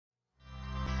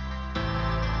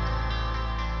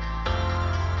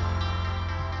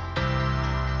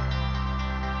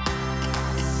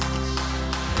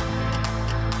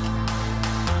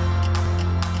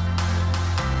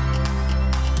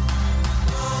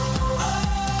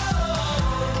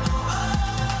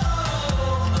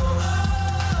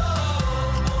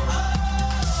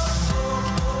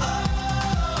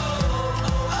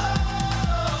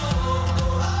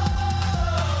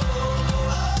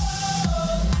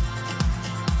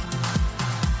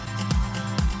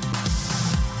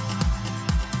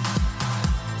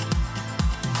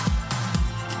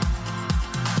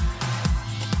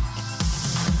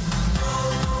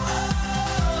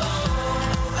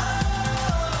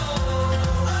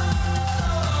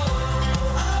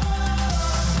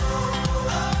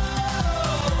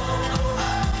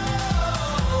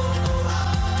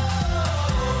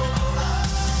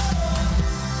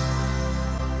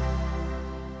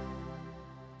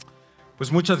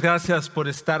Pues muchas gracias por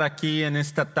estar aquí en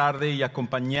esta tarde y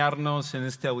acompañarnos en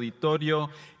este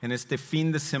auditorio, en este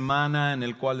fin de semana en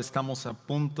el cual estamos a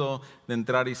punto de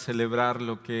entrar y celebrar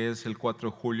lo que es el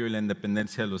 4 de julio y la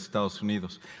independencia de los Estados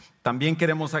Unidos. También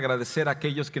queremos agradecer a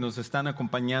aquellos que nos están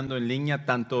acompañando en línea,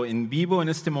 tanto en vivo en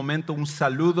este momento. Un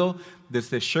saludo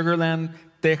desde Sugar Land,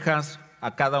 Texas,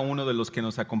 a cada uno de los que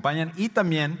nos acompañan y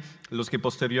también los que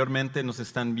posteriormente nos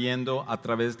están viendo a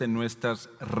través de nuestras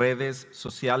redes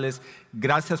sociales.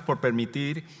 Gracias por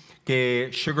permitir que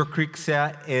Sugar Creek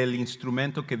sea el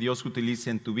instrumento que Dios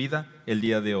utilice en tu vida el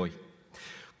día de hoy.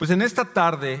 Pues en esta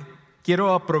tarde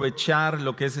quiero aprovechar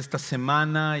lo que es esta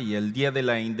semana y el Día de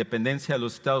la Independencia de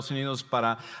los Estados Unidos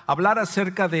para hablar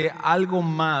acerca de algo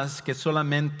más que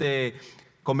solamente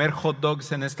comer hot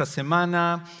dogs en esta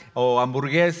semana o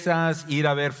hamburguesas, ir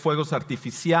a ver fuegos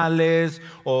artificiales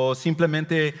o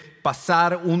simplemente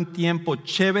pasar un tiempo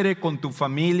chévere con tu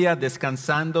familia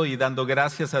descansando y dando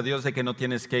gracias a Dios de que no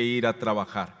tienes que ir a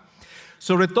trabajar.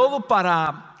 Sobre todo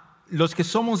para los que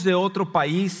somos de otro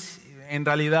país, en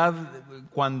realidad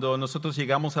cuando nosotros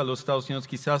llegamos a los Estados Unidos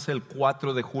quizás el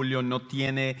 4 de julio no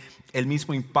tiene el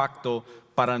mismo impacto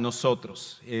para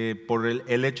nosotros, por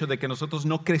el hecho de que nosotros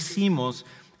no crecimos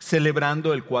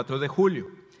celebrando el 4 de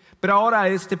julio. Pero ahora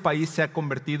este país se ha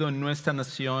convertido en nuestra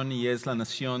nación y es la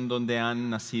nación donde han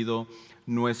nacido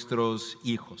nuestros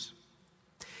hijos.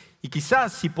 Y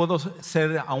quizás, si puedo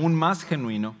ser aún más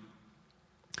genuino,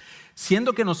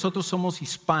 siendo que nosotros somos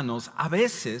hispanos, a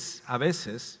veces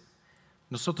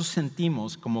nosotros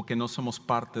sentimos como que no somos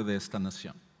parte de esta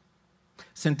nación.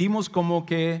 Sentimos como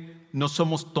que no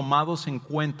somos tomados en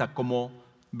cuenta como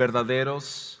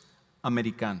verdaderos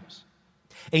americanos.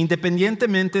 E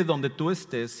independientemente de donde tú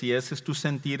estés, si ese es tu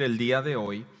sentir el día de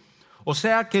hoy, o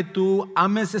sea que tú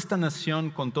ames esta nación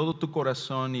con todo tu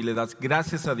corazón y le das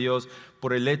gracias a Dios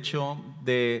por el hecho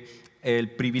de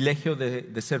el privilegio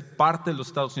de ser parte de los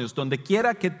Estados Unidos, donde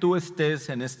quiera que tú estés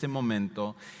en este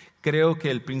momento, creo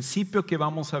que el principio que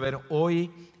vamos a ver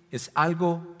hoy es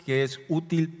algo que es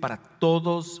útil para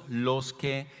todos los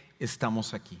que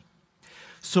estamos aquí.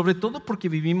 Sobre todo porque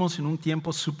vivimos en un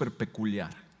tiempo súper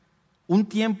peculiar. Un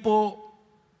tiempo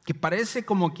que parece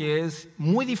como que es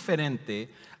muy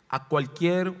diferente a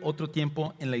cualquier otro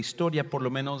tiempo en la historia, por lo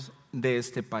menos de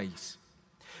este país.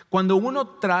 Cuando uno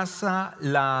traza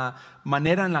la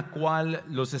manera en la cual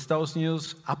los Estados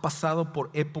Unidos ha pasado por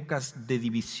épocas de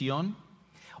división,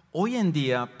 hoy en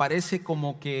día parece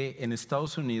como que en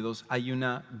Estados Unidos hay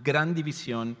una gran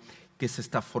división que se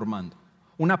está formando,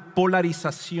 una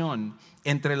polarización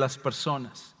entre las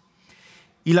personas.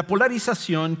 Y la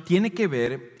polarización tiene que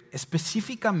ver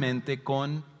específicamente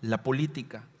con la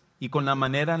política y con la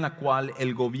manera en la cual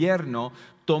el gobierno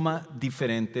toma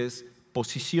diferentes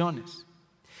posiciones.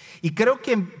 Y creo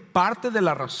que parte de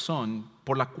la razón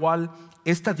por la cual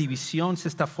esta división se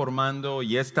está formando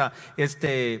y esta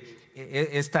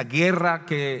guerra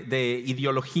de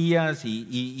ideologías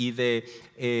y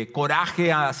de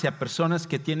coraje hacia personas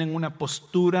que tienen una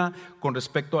postura con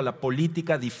respecto a la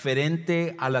política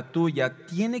diferente a la tuya,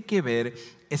 tiene que ver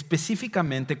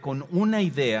específicamente con una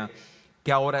idea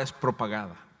que ahora es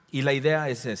propagada. Y la idea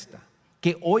es esta,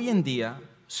 que hoy en día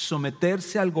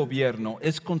someterse al gobierno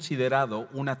es considerado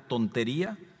una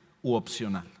tontería u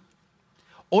opcional.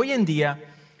 Hoy en día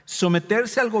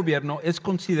someterse al gobierno es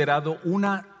considerado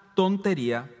una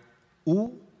tontería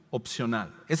u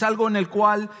opcional. Es algo en el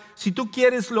cual si tú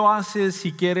quieres lo haces,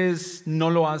 si quieres no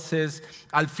lo haces,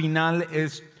 al final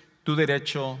es tu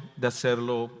derecho de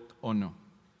hacerlo o no.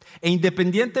 E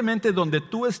independientemente de donde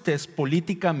tú estés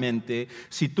políticamente,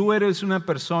 si tú eres una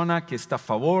persona que está a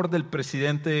favor del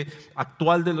presidente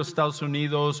actual de los Estados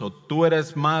Unidos o tú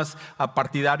eres más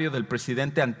partidario del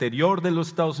presidente anterior de los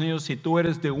Estados Unidos, si tú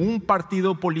eres de un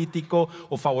partido político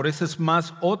o favoreces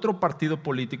más otro partido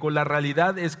político, la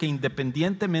realidad es que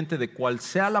independientemente de cuál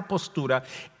sea la postura,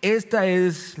 esta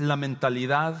es la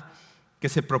mentalidad que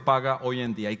se propaga hoy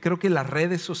en día. Y creo que las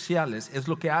redes sociales es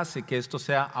lo que hace que esto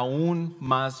sea aún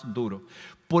más duro.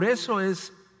 Por eso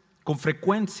es, con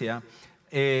frecuencia,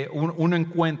 uno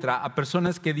encuentra a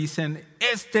personas que dicen,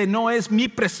 este no es mi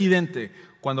presidente,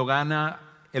 cuando gana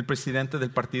el presidente del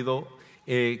partido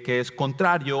que es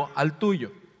contrario al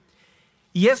tuyo.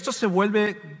 Y esto se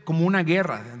vuelve como una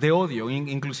guerra de odio,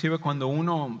 inclusive cuando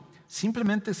uno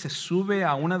simplemente se sube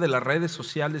a una de las redes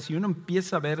sociales y uno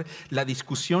empieza a ver la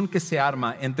discusión que se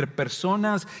arma entre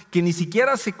personas que ni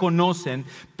siquiera se conocen,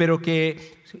 pero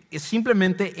que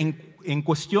simplemente en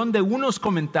cuestión de unos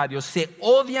comentarios se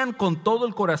odian con todo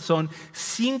el corazón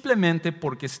simplemente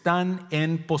porque están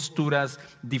en posturas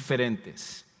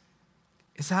diferentes.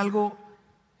 Es algo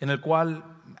en el cual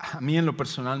a mí en lo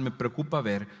personal me preocupa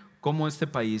ver cómo este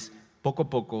país poco a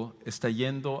poco está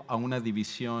yendo a una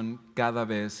división cada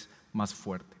vez más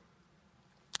fuerte.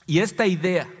 Y esta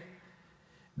idea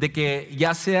de que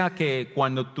ya sea que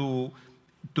cuando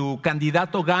tu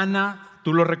candidato gana,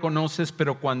 tú lo reconoces,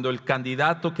 pero cuando el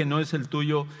candidato que no es el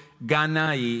tuyo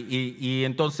gana y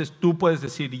entonces tú puedes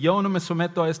decir, yo no me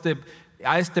someto a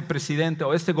este presidente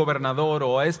o a este gobernador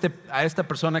o a esta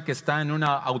persona que está en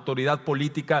una autoridad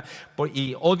política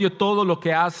y odio todo lo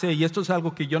que hace y esto es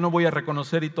algo que yo no voy a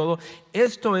reconocer y todo.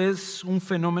 Esto es un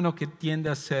fenómeno que tiende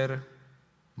a ser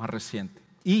más reciente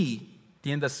y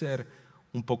tiende a ser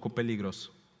un poco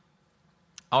peligroso.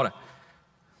 Ahora,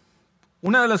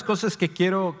 una de las cosas que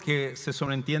quiero que se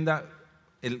sobreentienda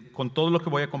con todo lo que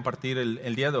voy a compartir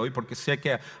el día de hoy, porque sé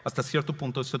que hasta cierto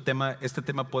punto este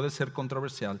tema puede ser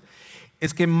controversial,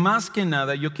 es que más que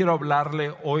nada yo quiero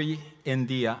hablarle hoy en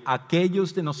día a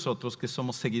aquellos de nosotros que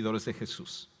somos seguidores de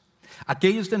Jesús.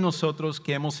 Aquellos de nosotros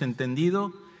que hemos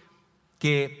entendido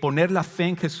que poner la fe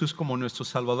en Jesús como nuestro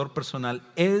Salvador personal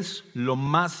es lo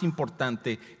más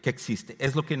importante que existe,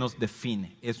 es lo que nos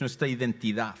define, es nuestra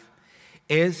identidad,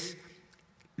 es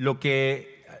lo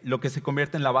que se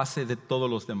convierte en la base de todo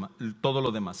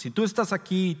lo demás. Si tú estás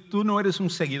aquí, tú no eres un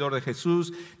seguidor de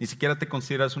Jesús, ni siquiera te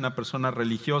consideras una persona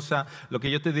religiosa, lo que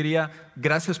yo te diría,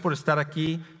 gracias por estar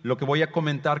aquí. Lo que voy a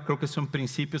comentar creo que son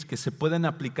principios que se pueden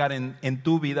aplicar en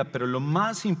tu vida, pero lo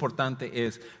más importante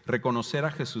es reconocer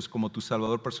a Jesús como tu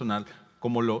Salvador personal,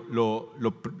 como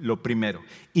lo primero.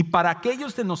 Y para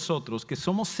aquellos de nosotros que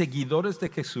somos seguidores de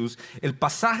Jesús, el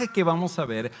pasaje que vamos a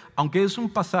ver, aunque es un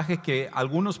pasaje que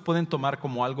algunos pueden tomar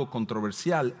como algo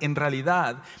controversial, en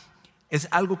realidad es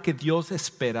algo que Dios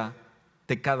espera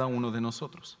de cada uno de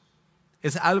nosotros.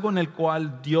 Es algo en el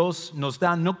cual Dios nos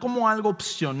da, no como algo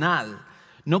opcional,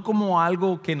 no como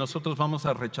algo que nosotros vamos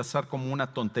a rechazar como una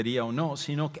tontería o no,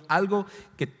 sino que algo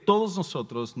que todos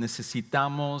nosotros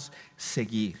necesitamos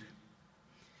seguir.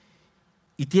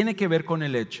 Y tiene que ver con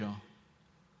el hecho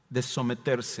de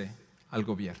someterse al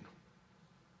gobierno.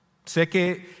 Sé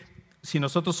que si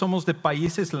nosotros somos de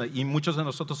países, y muchos de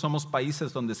nosotros somos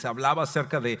países donde se hablaba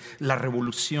acerca de la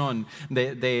revolución,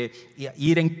 de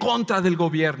ir en contra del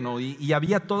gobierno, y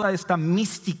había toda esta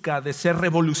mística de ser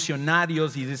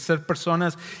revolucionarios y de ser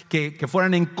personas que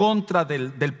fueran en contra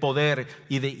del poder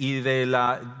y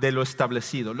de lo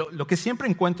establecido. Lo que siempre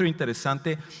encuentro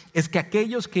interesante es que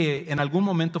aquellos que en algún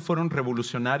momento fueron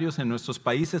revolucionarios en nuestros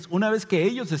países, una vez que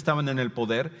ellos estaban en el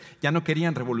poder, ya no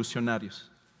querían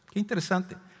revolucionarios. Qué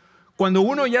interesante. Cuando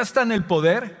uno ya está en el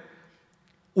poder,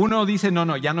 uno dice,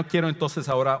 no, ya no quiero entonces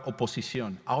ahora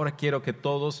oposición. Ahora quiero que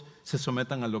todos se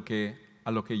sometan a lo que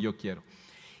yo quiero.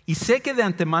 Y sé que de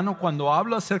antemano cuando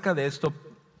hablo acerca de esto,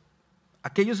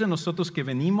 aquellos de nosotros que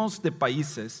venimos de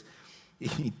países,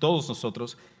 y todos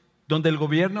nosotros, donde el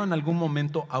gobierno en algún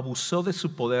momento abusó de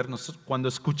su poder, cuando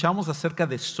escuchamos acerca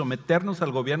de someternos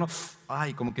al gobierno,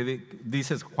 como que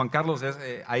dices, Juan Carlos,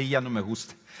 ahí ya no me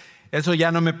gusta. Eso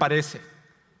ya no me parece.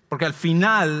 Porque al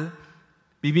final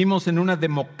vivimos en una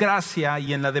democracia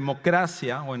y en la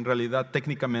democracia, o en realidad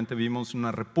técnicamente vivimos en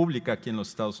una república aquí en los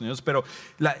Estados Unidos, pero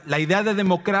la idea de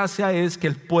democracia es que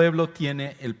el pueblo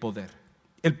tiene el poder.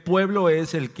 El pueblo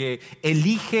es el que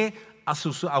elige a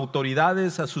sus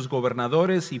autoridades, a sus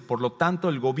gobernadores y por lo tanto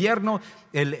el gobierno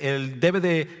él debe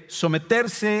de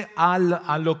someterse a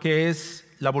lo que es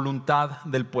la voluntad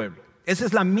del pueblo. Esa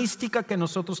es la mística que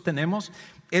nosotros tenemos.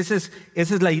 Esa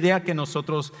es la idea que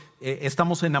nosotros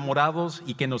estamos enamorados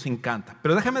y que nos encanta.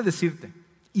 Pero déjame decirte,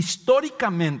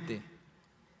 históricamente,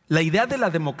 la idea de la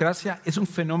democracia es un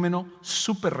fenómeno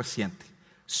súper reciente,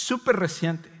 súper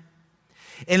reciente.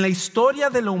 En la historia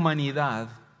de la humanidad,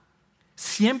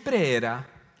 siempre era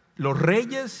los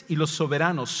reyes y los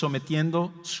soberanos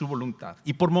sometiendo su voluntad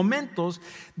y por momentos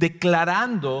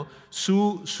declarando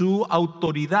su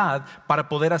autoridad para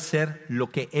poder hacer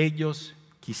lo que ellos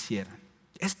quisieran.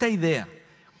 Esta idea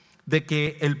de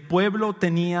que el pueblo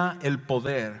tenía el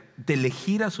poder de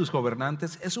elegir a sus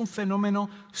gobernantes es un fenómeno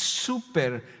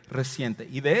súper reciente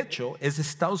y de hecho es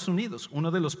Estados Unidos, uno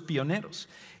de los pioneros,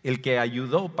 el que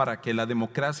ayudó para que la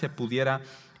democracia pudiera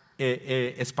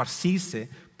esparcirse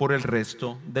por el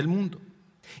resto del mundo.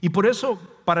 Y por eso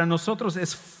para nosotros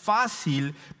es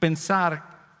fácil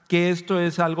pensar que esto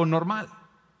es algo normal.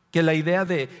 Que la idea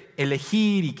de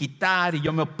elegir y quitar y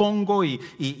yo me opongo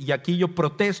y aquí yo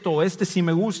protesto o sí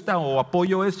me gusta o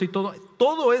apoyo esto y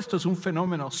todo esto es un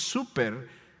fenómeno súper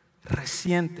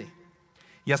reciente.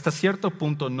 Y hasta cierto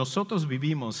punto nosotros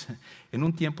vivimos en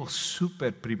un tiempo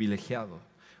súper privilegiado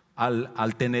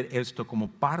al tener esto como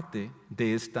parte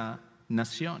de esta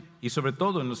nación. Y sobre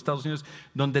todo en los Estados Unidos,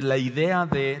 donde la idea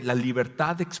de la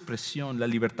libertad de expresión, la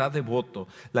libertad de voto,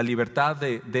 la libertad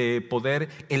de poder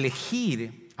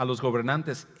elegir a los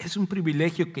gobernantes es un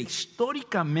privilegio que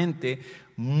históricamente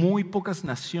muy pocas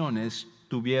naciones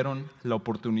tuvieron la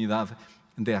oportunidad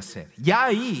de hacer. Ya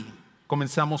ahí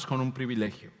comenzamos con un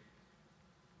privilegio.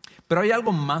 Pero hay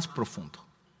algo más profundo.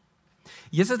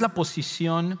 Y esa es la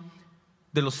posición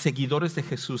de los seguidores de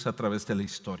Jesús a través de la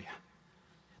historia.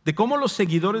 De cómo los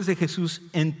seguidores de Jesús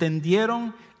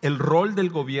entendieron el rol del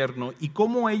gobierno y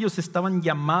cómo ellos estaban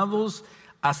llamados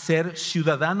a ser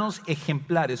ciudadanos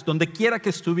ejemplares, donde quiera que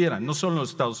estuvieran, no solo en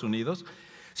los Estados Unidos,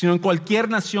 sino en cualquier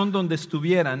nación donde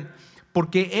estuvieran,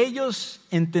 porque ellos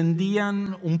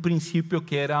entendían un principio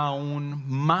que era aún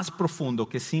más profundo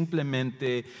que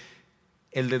simplemente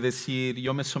el de decir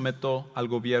yo me someto al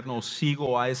gobierno o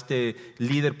sigo a este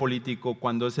líder político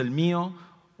cuando es el mío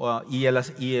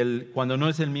cuando no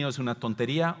es el mío es una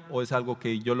tontería o es algo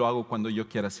que yo lo hago cuando yo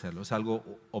quiera hacerlo, es algo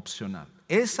opcional.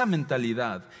 Esa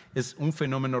mentalidad es un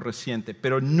fenómeno reciente,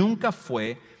 pero nunca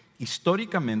fue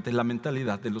históricamente la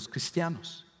mentalidad de los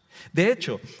cristianos. De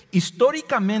hecho,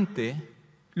 históricamente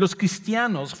los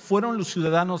cristianos fueron los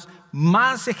ciudadanos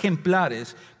más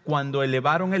ejemplares cuando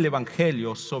elevaron el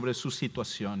evangelio sobre su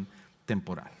situación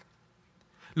temporal.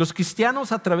 Los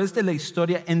cristianos a través de la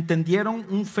historia entendieron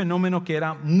un fenómeno que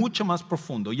era mucho más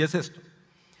profundo, y es esto: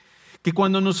 que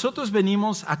cuando nosotros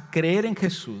venimos a creer en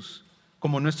Jesús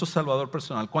como nuestro Salvador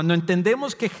personal, cuando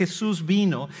entendemos que Jesús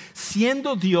vino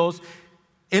siendo Dios,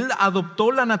 Él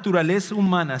adoptó la naturaleza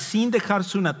humana sin dejar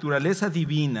su naturaleza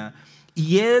divina,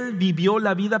 y Él vivió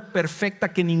la vida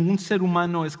perfecta que ningún ser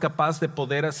humano es capaz de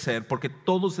poder hacer, porque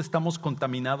todos estamos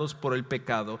contaminados por el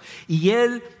pecado. Y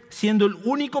Él, siendo el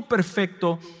único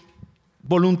perfecto,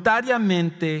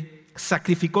 voluntariamente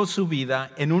sacrificó su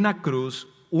vida en una cruz,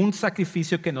 un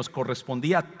sacrificio que nos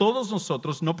correspondía a todos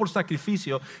nosotros, no por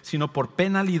sacrificio, sino por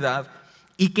penalidad.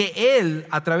 Y que Él,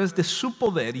 a través de su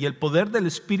poder y el poder del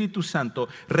Espíritu Santo,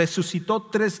 resucitó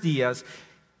 3 días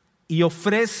y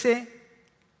ofrece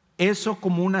eso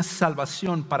como una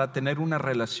salvación para tener una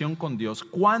relación con Dios.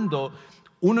 Cuando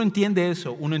uno entiende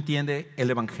eso, uno entiende el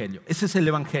evangelio. Ese es el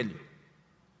evangelio.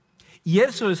 Y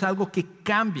eso es algo que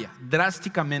cambia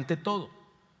drásticamente todo.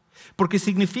 Porque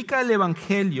significa el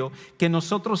evangelio que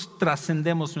nosotros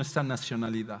trascendemos nuestra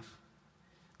nacionalidad.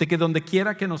 De que donde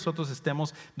quiera que nosotros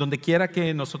estemos, donde quiera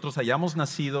que nosotros hayamos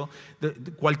nacido,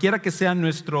 cualquiera que sea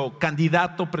nuestro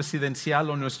candidato presidencial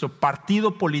o nuestro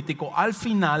partido político, al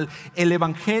final el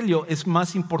evangelio es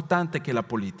más importante que la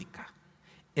política.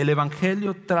 El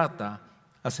evangelio trata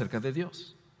acerca de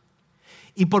Dios.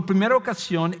 Y por primera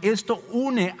ocasión esto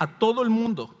une a todo el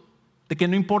mundo, de que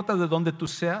no importa de dónde tú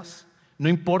seas, no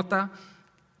importa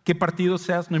qué partido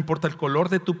seas, no importa el color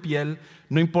de tu piel,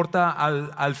 no importa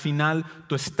al final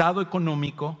tu estado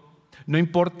económico, no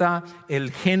importa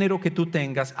el género que tú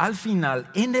tengas, al final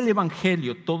en el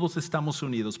evangelio todos estamos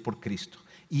unidos por Cristo.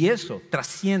 Y eso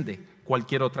trasciende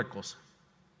cualquier otra cosa.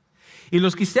 Y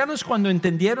los cristianos, cuando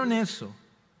entendieron eso,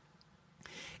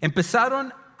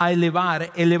 empezaron a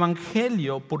elevar el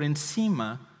evangelio por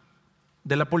encima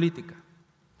de la política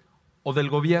o del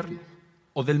gobierno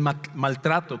o del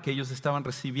maltrato que ellos estaban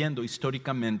recibiendo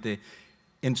históricamente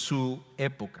en su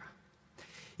época.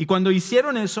 Y cuando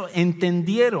hicieron eso,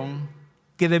 entendieron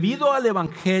que debido al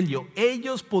evangelio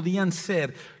ellos podían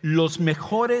ser los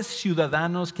mejores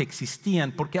ciudadanos que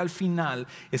existían, porque al final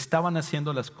estaban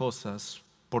haciendo las cosas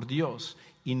por Dios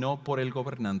y no por el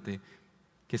gobernante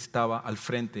que estaba al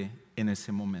frente en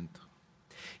ese momento.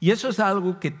 Y eso es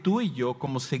algo que tú y yo,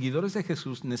 como seguidores de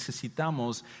Jesús,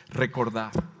 necesitamos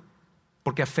recordar,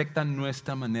 porque afecta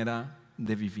nuestra manera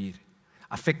de vivir,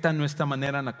 afecta nuestra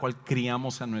manera en la cual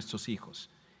criamos a nuestros hijos.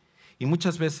 Y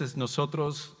muchas veces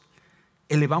nosotros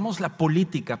elevamos la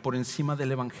política por encima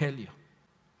del evangelio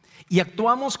y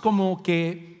actuamos como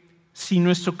que si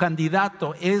nuestro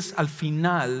candidato es al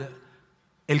final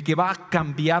el que va a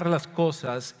cambiar las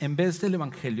cosas en vez del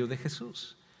evangelio de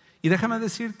Jesús. Y déjame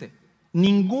decirte,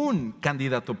 ningún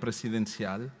candidato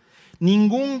presidencial,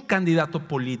 ningún candidato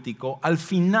político al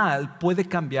final puede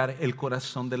cambiar el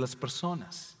corazón de las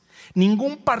personas.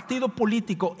 Ningún partido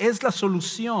político es la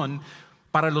solución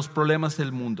para los problemas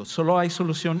del mundo. Solo hay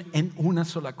solución en una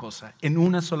sola cosa, en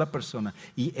una sola persona,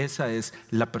 y esa es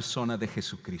la persona de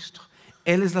Jesucristo.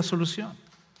 Él es la solución.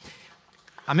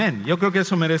 Amén. Yo creo que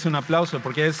eso merece un aplauso,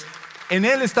 porque en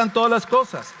Él están todas las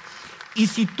cosas. Y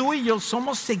si tú y yo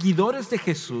somos seguidores de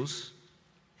Jesús,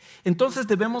 entonces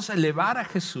debemos elevar a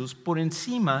Jesús por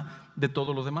encima de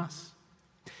todo lo demás.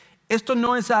 Esto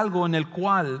no es algo en el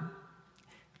cual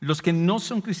los que no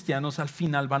son cristianos al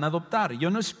final van a adoptar.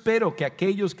 Yo no espero que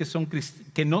aquellos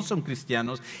que no son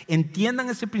cristianos entiendan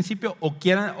ese principio o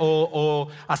quieran o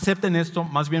acepten esto.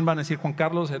 Más bien van a decir: Juan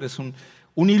Carlos, eres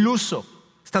un iluso,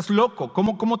 estás loco,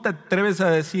 ¿cómo te atreves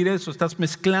a decir eso? Estás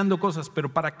mezclando cosas.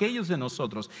 Pero para aquellos de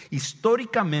nosotros,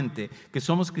 históricamente, que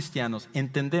somos cristianos,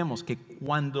 entendemos que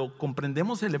cuando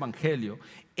comprendemos el Evangelio,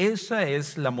 esa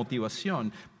es la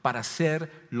motivación para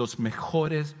ser los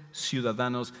mejores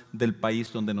ciudadanos del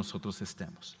país donde nosotros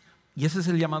estemos. Y ese es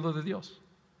el llamado de Dios.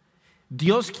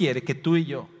 Dios quiere que tú y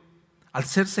yo, al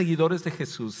ser seguidores de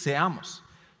Jesús, seamos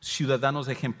ciudadanos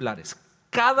ejemplares.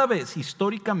 Cada vez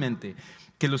históricamente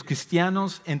que los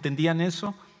cristianos entendían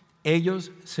eso,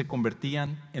 ellos se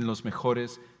convertían en los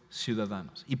mejores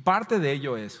ciudadanos. Y parte de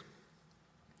ello es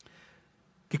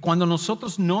que cuando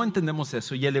nosotros no entendemos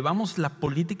eso y elevamos la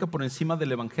política por encima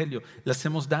del Evangelio, le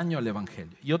hacemos daño al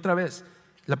Evangelio. Y otra vez,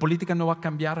 la política no va a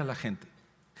cambiar a la gente.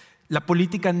 La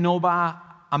política no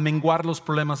va a menguar los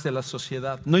problemas de la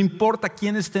sociedad. No importa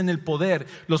quién esté en el poder,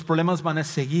 los problemas van a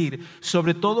seguir,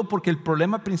 sobre todo porque el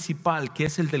problema principal, que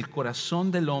es el del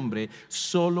corazón del hombre,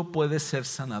 solo puede ser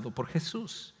sanado por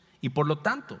Jesús. Y por lo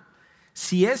tanto,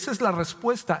 si esa es la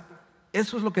respuesta,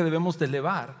 eso es lo que debemos de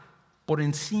elevar por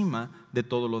encima de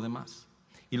todo lo demás.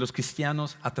 Y los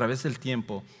cristianos, a través del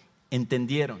tiempo,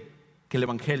 entendieron que el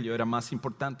Evangelio era más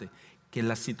importante que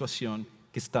la situación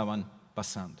que estaban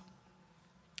pasando.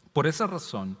 Por esa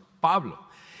razón, Pablo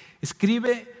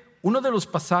escribe uno de los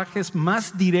pasajes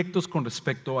más directos con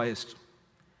respecto a esto.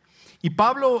 Y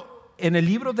Pablo, en el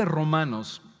libro de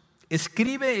Romanos,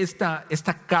 escribe esta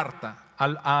carta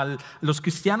a los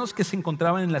cristianos que se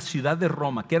encontraban en la ciudad de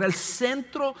Roma, que era el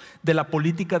centro de la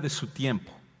política de su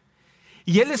tiempo.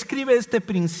 Y él escribe este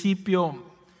principio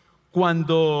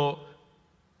cuando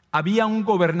había un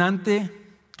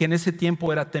gobernante que en ese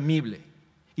tiempo era temible.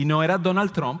 Y no era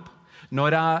Donald Trump, no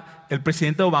era el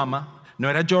presidente Obama, no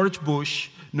era George Bush,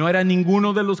 no era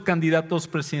ninguno de los candidatos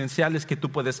presidenciales que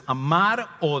tú puedes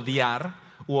amar o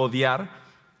odiar,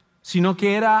 sino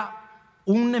que era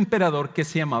un emperador que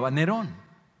se llamaba Nerón.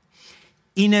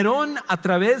 Y Nerón, a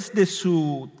través de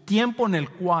su tiempo en el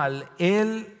cual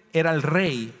él era el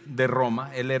rey de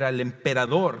Roma, él era el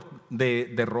emperador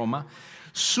de Roma,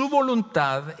 su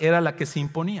voluntad era la que se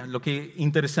imponía. Lo que es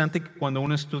interesante, que cuando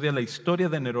uno estudia la historia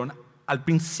de Nerón, al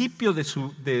principio de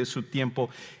su tiempo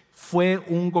fue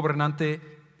un gobernante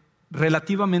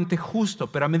relativamente justo,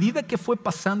 pero a medida que fue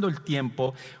pasando el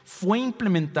tiempo, fue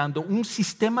implementando un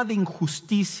sistema de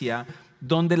injusticia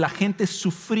donde la gente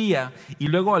sufría y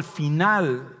luego al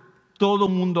final todo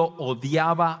el mundo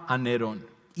odiaba a Nerón.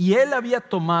 Y él había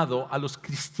tomado a los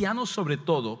cristianos, sobre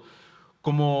todo,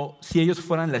 como si ellos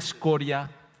fueran la escoria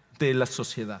de la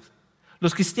sociedad.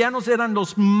 Los cristianos eran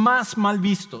los más mal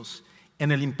vistos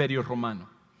en el Imperio Romano.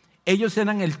 Ellos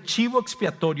eran el chivo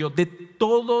expiatorio de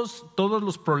todos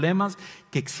los problemas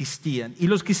que existían. Y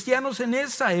los cristianos en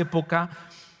esa época,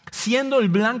 siendo el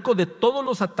blanco de todos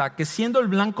los ataques, siendo el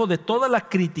blanco de toda la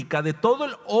crítica, de todo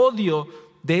el odio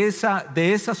de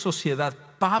esa sociedad,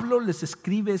 Pablo les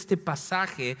escribe este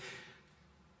pasaje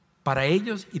para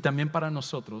ellos y también para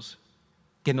nosotros,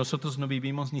 que nosotros no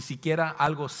vivimos ni siquiera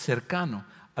algo cercano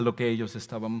a lo que ellos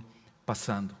estaban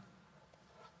pasando.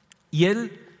 Y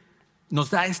él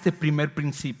nos da este primer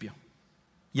principio.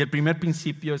 Y el primer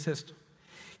principio es esto: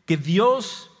 que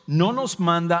Dios no nos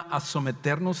manda a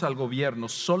someternos al gobierno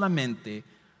solamente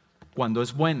cuando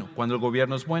es bueno, cuando el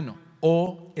gobierno es bueno,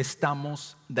 o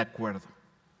estamos de acuerdo.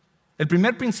 El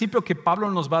primer principio que Pablo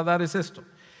nos va a dar es esto: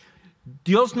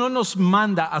 Dios no nos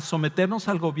manda a someternos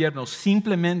al gobierno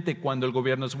simplemente cuando el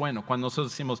gobierno es bueno. Cuando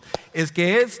nosotros decimos, es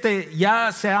que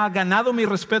ya se ha ganado mi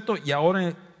respeto y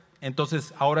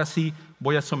ahora sí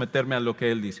voy a someterme a lo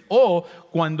que él dice. O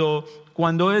cuando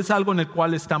es algo en el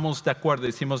cual estamos de acuerdo,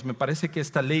 decimos, me parece que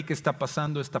esta ley que está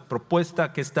pasando, esta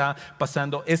propuesta que está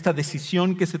pasando, esta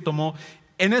decisión que se tomó,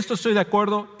 en esto estoy de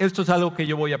acuerdo, esto es algo que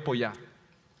yo voy a apoyar.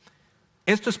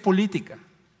 Esto es política.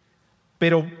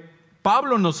 Pero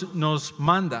Pablo nos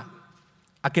manda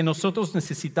a que nosotros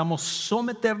necesitamos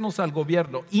someternos al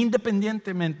gobierno,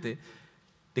 independientemente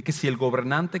de que si el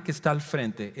gobernante que está al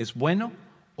frente es bueno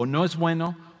o no es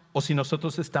bueno, o si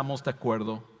nosotros estamos de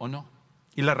acuerdo o no.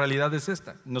 Y la realidad es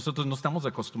esta: nosotros no estamos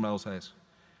acostumbrados a eso.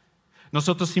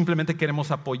 Nosotros simplemente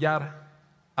queremos apoyar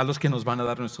a los que nos van a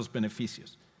dar nuestros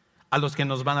beneficios, a los que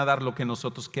nos van a dar lo que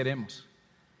nosotros queremos.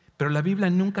 Pero la Biblia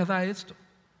nunca da esto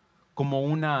como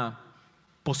una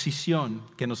posición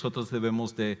que nosotros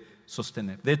debemos de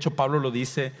sostener. De hecho, Pablo lo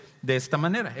dice de esta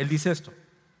manera. Él dice esto,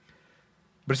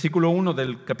 versículo 1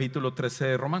 del capítulo 13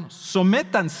 de Romanos: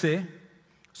 Sométase,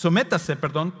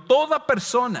 toda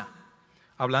persona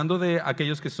hablando de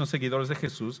aquellos que son seguidores de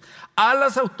Jesús, a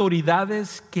las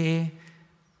autoridades que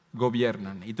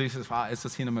gobiernan. Y tú dices, eso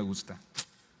sí no me gusta.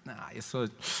 Eso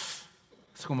es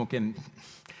como que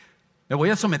me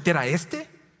voy a someter a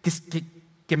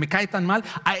que me cae tan mal,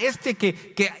 a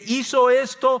que hizo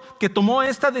esto, que tomó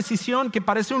esta decisión, que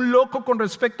parece un loco con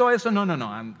respecto a eso. No,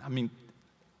 a mí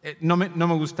no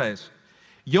me gusta eso.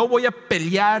 Yo voy a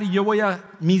pelear,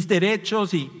 mis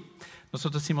derechos, y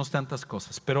nosotros decimos tantas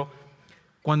cosas, pero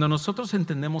cuando nosotros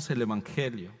entendemos el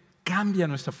Evangelio, cambia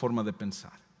nuestra forma de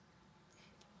pensar.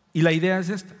 Y la idea es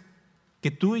esta, que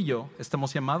tú y yo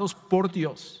estamos llamados por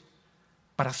Dios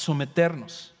para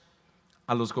someternos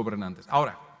a los gobernantes.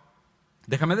 Ahora,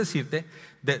 déjame decirte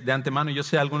de antemano, yo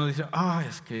sé, algunos dicen,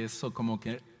 es que eso como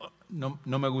que no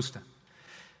me gusta.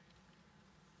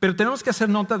 Pero tenemos que hacer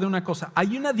nota de una cosa,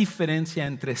 hay una diferencia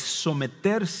entre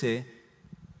someterse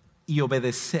y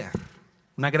obedecer,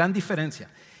 una gran diferencia.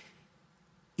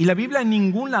 Y la Biblia en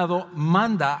ningún lado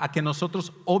manda a que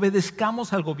nosotros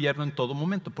obedezcamos al gobierno en todo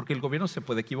momento, porque el gobierno se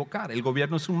puede equivocar, el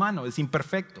gobierno es humano, es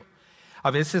imperfecto.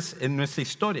 A veces en nuestra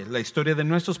historia, la historia de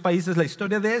nuestros países, la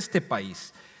historia de este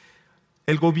país,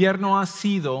 el gobierno ha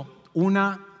sido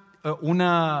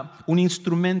un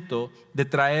instrumento de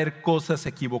traer cosas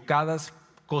equivocadas,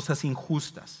 cosas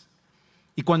injustas.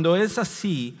 Y cuando es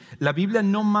así, la Biblia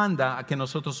no manda a que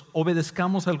nosotros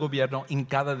obedezcamos al gobierno en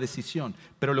cada decisión,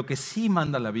 pero lo que sí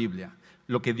manda la Biblia,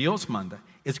 lo que Dios manda,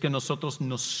 es que nosotros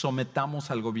nos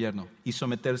sometamos al gobierno. Y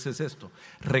someterse es esto,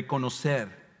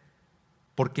 reconocer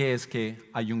por qué es que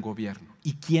hay un gobierno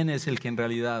y quién es el que en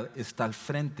realidad está al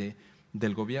frente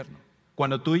del gobierno.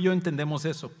 Cuando tú y yo entendemos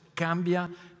eso, cambia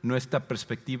nuestra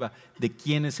perspectiva de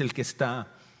quién es el que está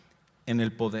en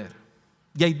el poder.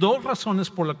 Y hay dos razones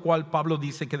por las cuales Pablo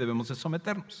dice que debemos de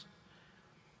someternos.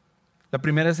 La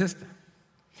primera es esta,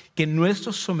 que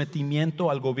nuestro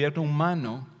sometimiento al gobierno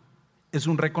humano es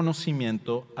un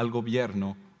reconocimiento al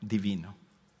gobierno divino.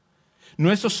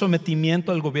 Nuestro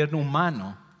sometimiento al gobierno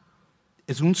humano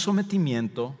es un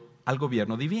sometimiento al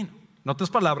gobierno divino. En otras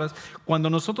palabras, cuando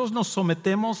nosotros nos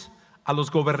sometemos a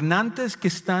los gobernantes que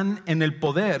están en el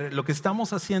poder, lo que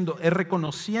estamos haciendo es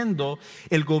reconociendo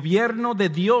el gobierno de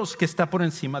Dios que está por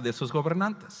encima de esos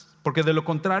gobernantes. Porque de lo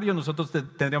contrario nosotros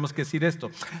tendríamos que decir esto,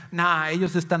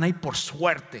 ellos están ahí por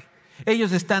suerte,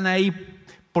 ellos están ahí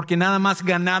porque nada más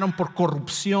ganaron por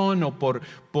corrupción o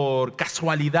por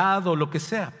casualidad o lo que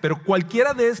sea. Pero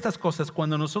cualquiera de estas cosas,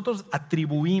 cuando nosotros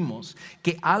atribuimos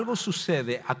que algo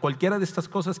sucede a cualquiera de estas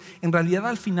cosas, en realidad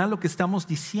al final lo que estamos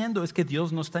diciendo es que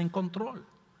Dios no está en control.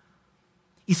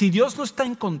 Y si Dios no está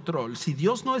en control, si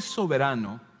Dios no es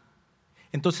soberano,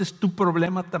 entonces tu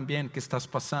problema también que estás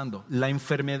pasando, la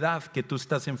enfermedad que tú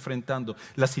estás enfrentando,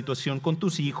 la situación con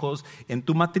tus hijos, en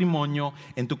tu matrimonio,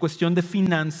 en tu cuestión de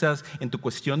finanzas, en tu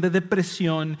cuestión de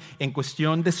depresión, en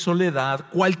cuestión de soledad,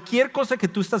 cualquier cosa que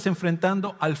tú estás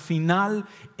enfrentando, al final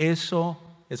eso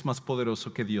es más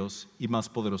poderoso que Dios y más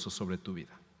poderoso sobre tu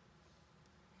vida.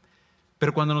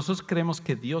 Pero cuando nosotros creemos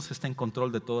que Dios está en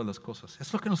control de todas las cosas,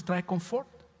 es lo que nos trae confort.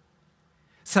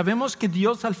 Sabemos que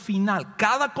Dios al final,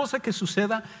 cada cosa que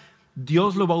suceda,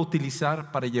 Dios lo va a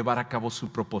utilizar para llevar a cabo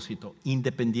su propósito,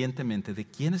 independientemente de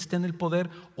quién esté en el poder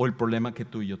o el problema que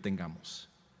tú y yo tengamos.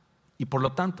 Y por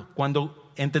lo tanto,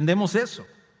 cuando entendemos eso,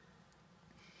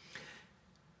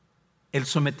 el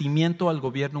sometimiento al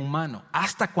gobierno humano,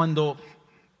 hasta cuando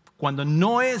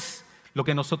no es lo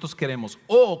que nosotros queremos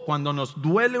o cuando nos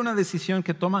duele una decisión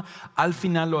que toma, al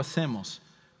final lo hacemos.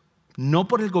 No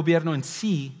por el gobierno en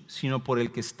sí, sino por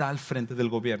el que está al frente del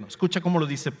gobierno. Escucha cómo lo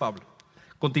dice Pablo,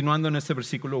 continuando en este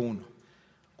versículo 1.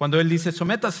 Cuando él dice,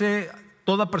 sométase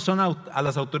toda persona a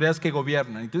las autoridades que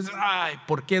gobiernan. Y tú dices,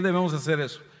 ¿por qué debemos hacer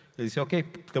eso? Y dice, ok,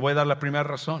 te voy a dar la primera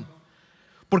razón.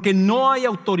 Porque no hay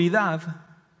autoridad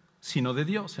sino de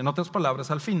Dios. En otras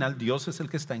palabras, al final, Dios es el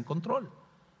que está en control.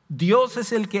 Dios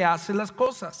es el que hace las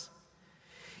cosas.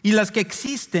 Y las que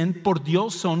existen por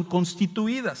Dios son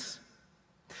constituidas.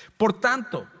 Por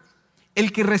tanto,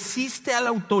 el que resiste a la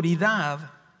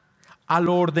autoridad, a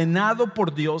lo ordenado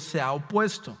por Dios, se ha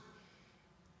opuesto.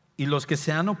 Y los que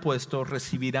se han opuesto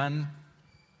recibirán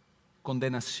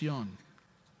condenación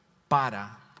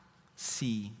para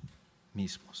sí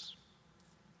mismos.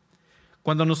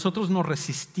 Cuando nosotros nos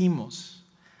resistimos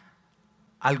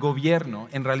al gobierno,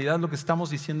 en realidad lo que estamos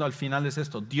diciendo al final es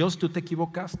esto: Dios, tú te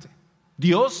equivocaste.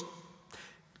 Dios,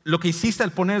 lo que hiciste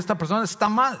al poner a esta persona está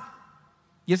mal.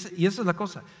 Y esa es la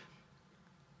cosa.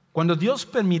 Cuando Dios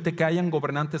permite que hayan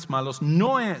gobernantes malos,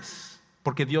 no es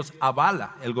porque Dios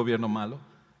avala el gobierno malo,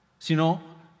 sino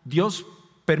Dios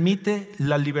permite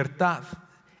la libertad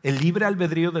el libre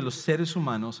albedrío de los seres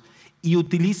humanos y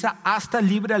utiliza hasta el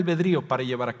libre albedrío para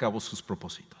llevar a cabo sus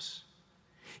propósitos.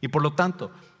 Y por lo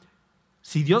tanto,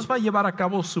 si Dios va a llevar a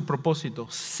cabo su propósito,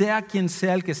 sea quien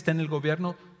sea el que esté en el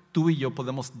gobierno, tú y yo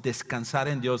podemos descansar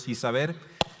en Dios y saber,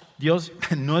 Dios,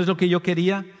 no es lo que yo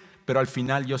quería, pero al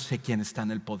final yo sé quién está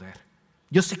en el poder.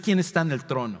 Yo sé quién está en el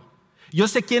trono. Yo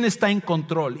sé quién está en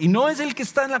control. Y no es el que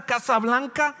está en la Casa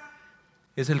Blanca,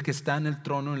 es el que está en el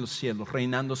trono en los cielos,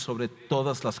 reinando sobre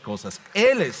todas las cosas.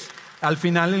 Él es al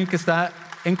final el que está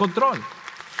en control.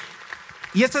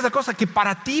 Y esta es la cosa, que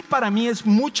para ti, para mí es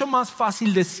mucho más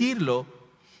fácil decirlo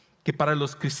que para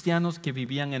los cristianos que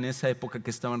vivían en esa época, que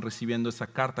estaban recibiendo esa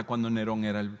carta cuando Nerón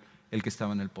era el que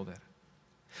estaba en el poder.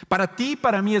 Para ti,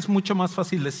 para mí es mucho más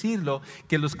fácil decirlo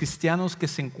que los cristianos que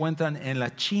se encuentran en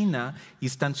la China y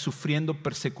están sufriendo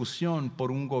persecución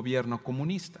por un gobierno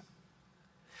comunista.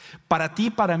 Para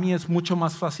ti, para mí es mucho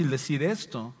más fácil decir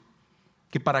esto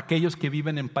que para aquellos que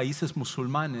viven en países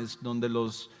musulmanes donde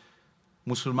los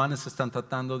musulmanes están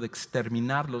tratando de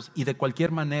exterminarlos y de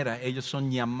cualquier manera ellos son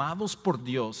llamados por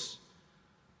Dios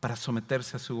para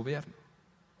someterse a su gobierno.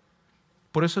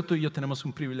 Por eso tú y yo tenemos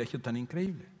un privilegio tan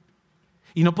increíble.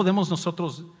 Y no podemos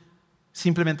nosotros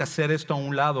simplemente hacer esto a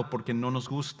un lado porque no nos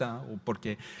gusta o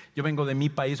porque yo vengo de mi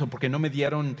país o porque no me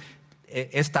dieron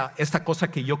esta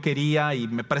cosa que yo quería y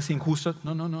me parece injusto.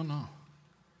 No.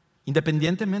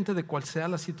 Independientemente de cuál sea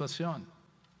la situación,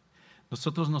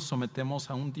 nosotros nos sometemos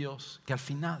a un Dios que al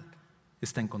final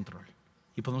está en control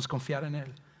y podemos confiar en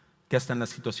Él, que hasta en las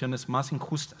situaciones más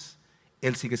injustas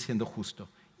Él sigue siendo justo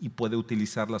y puede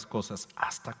utilizar las cosas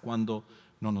hasta cuando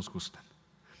no nos gustan.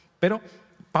 Pero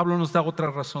Pablo nos da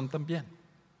otra razón también.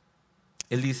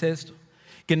 Él dice esto,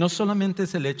 que no solamente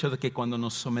es el hecho de que cuando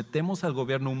nos sometemos al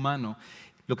gobierno humano,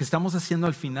 lo que estamos haciendo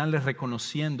al final es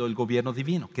reconociendo el gobierno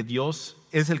divino, que Dios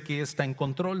es el que está en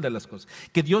control de las cosas,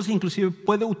 que Dios inclusive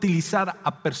puede utilizar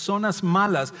a personas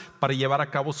malas para llevar a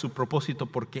cabo su propósito,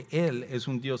 porque Él es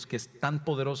un Dios que es tan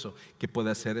poderoso que puede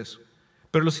hacer eso.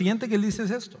 Pero lo siguiente que Él dice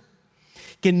es esto,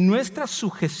 que nuestra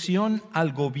sujeción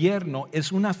al gobierno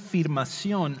es una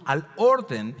afirmación al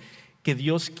orden que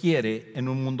Dios quiere en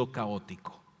un mundo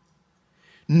caótico.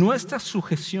 Nuestra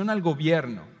sujeción al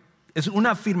gobierno es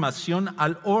una afirmación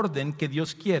al orden que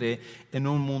Dios quiere en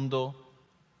un mundo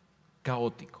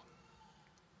caótico.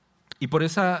 Y por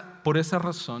esa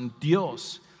razón,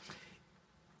 Dios,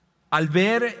 al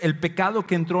ver el pecado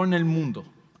que entró en el mundo,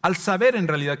 al saber en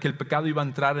realidad que el pecado iba a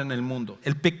entrar en el mundo,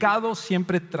 el pecado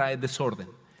siempre trae desorden,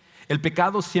 el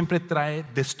pecado siempre trae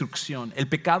destrucción, el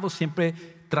pecado siempre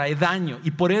trae daño.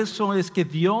 Y por eso es que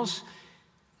Dios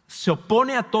se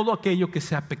opone a todo aquello que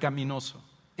sea pecaminoso.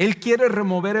 Él quiere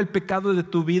remover el pecado de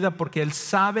tu vida porque Él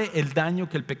sabe el daño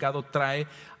que el pecado trae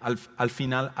al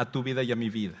final a tu vida y a mi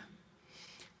vida.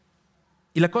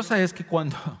 Y la cosa es que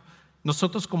cuando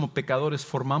nosotros como pecadores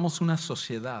formamos una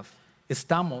sociedad,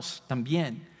 estamos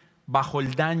también bajo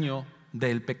el daño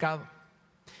del pecado.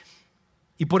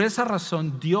 Y por esa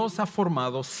razón Dios ha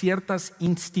formado ciertas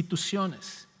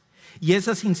instituciones. Y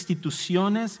esas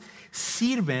instituciones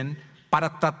sirven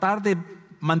para tratar de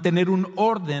mantener un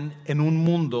orden en un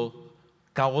mundo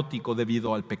caótico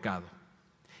debido al pecado.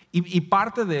 Y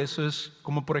parte de eso es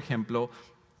como, por ejemplo,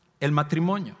 el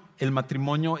matrimonio. El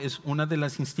matrimonio es una de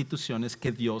las instituciones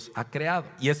que Dios ha creado.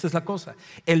 Y esta es la cosa.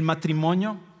 El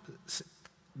matrimonio,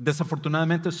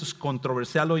 desafortunadamente esto es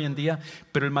controversial hoy en día,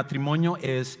 pero el matrimonio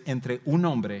es entre un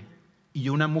hombre y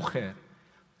una mujer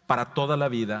para toda la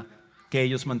vida, que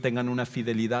ellos mantengan una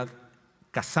fidelidad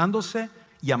casándose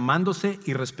y amándose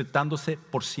y respetándose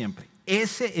por siempre.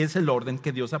 Ese es el orden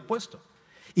que Dios ha puesto.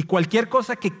 Y cualquier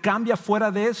cosa que cambia fuera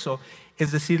de eso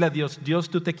es decirle a Dios, Dios,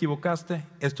 tú te equivocaste,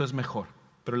 esto es mejor.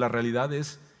 Pero la realidad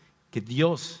es que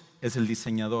Dios es el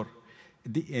diseñador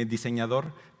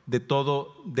de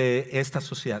todo, de esta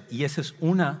sociedad. Y esa es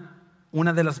una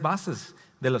de las bases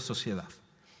de la sociedad.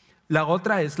 La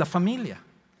otra es la familia.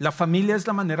 La familia es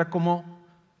la manera como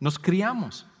nos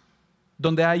criamos,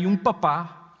 donde hay un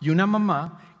papá y una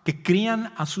mamá que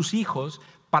crían a sus hijos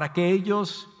para que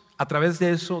ellos a través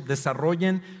de eso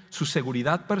desarrollen su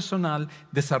seguridad personal,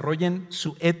 desarrollen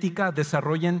su ética,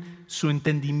 desarrollen su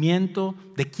entendimiento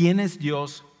de quién es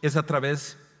Dios, es a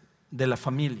través de la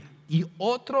familia. Y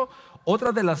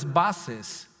otra de las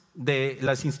bases de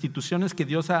las instituciones que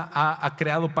Dios ha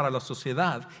creado para la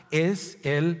sociedad es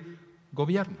el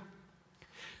gobierno.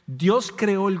 Dios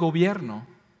creó el gobierno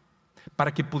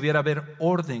para que pudiera haber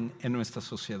orden en nuestra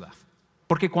sociedad.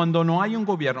 Porque cuando no hay un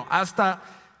gobierno, hasta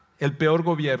el peor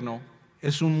gobierno,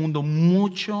 es un mundo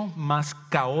mucho más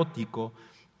caótico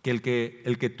que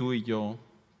el que tú y yo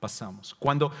pasamos.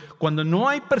 Cuando no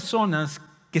hay personas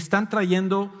que están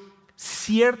trayendo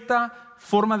cierta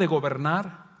forma de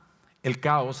gobernar, el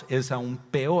caos es aún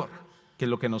peor que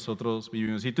lo que nosotros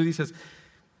vivimos. Y tú dices,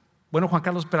 bueno, Juan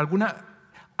Carlos, pero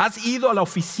 ¿has ido a la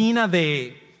oficina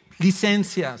de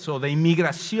licencias o de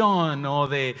inmigración o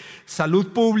de salud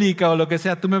pública o lo que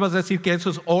sea? ¿Tú me vas a decir que eso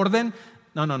es orden?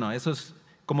 No, eso es,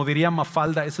 como diría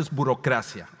Mafalda, eso es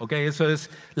burocracia, ¿ok? Eso es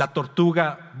la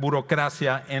tortuga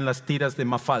burocracia en las tiras de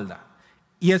Mafalda.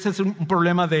 Y ese es un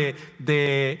problema de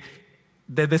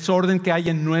desorden que hay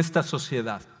en nuestra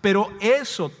sociedad. Pero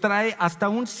eso trae hasta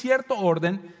un cierto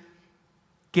orden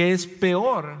que es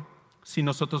peor si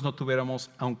nosotros no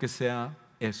tuviéramos, aunque sea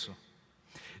eso.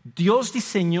 Dios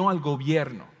diseñó al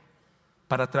gobierno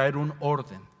para traer un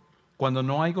orden. Cuando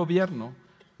no hay gobierno,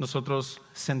 nosotros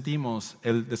sentimos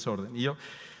el desorden. Y yo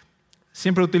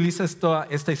siempre utilizo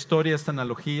esta historia, esta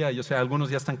analogía. Yo sé, algunos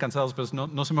ya están cansados, pero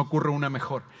no se me ocurre una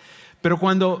mejor. Pero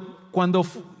cuando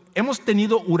hemos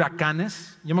tenido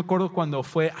huracanes, yo me acuerdo cuando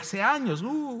fue hace años,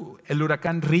 el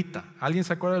huracán Rita. ¿Alguien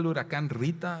se acuerda del huracán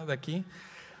Rita de aquí?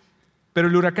 Pero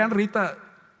el huracán Rita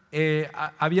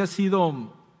había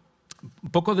sido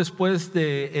poco después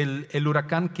del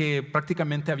huracán que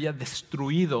prácticamente había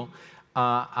destruido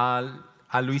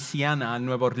a Luisiana, a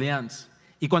Nueva Orleans.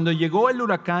 Y cuando llegó el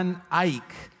huracán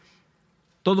Ike,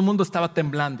 todo el mundo estaba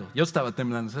temblando. Yo estaba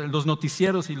temblando. Los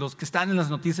noticieros y los que están en las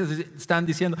noticias están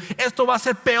diciendo, esto va a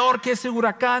ser peor que ese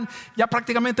huracán. Ya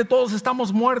prácticamente todos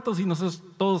estamos muertos. Y nosotros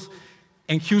todos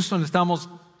en Houston estábamos,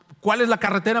 ¿cuál es la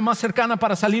carretera más cercana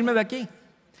para salirme de aquí?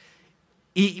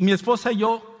 Y mi esposa y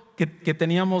yo, que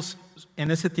teníamos en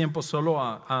ese tiempo solo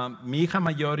a mi hija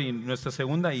mayor y nuestra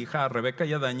segunda hija, a Rebeca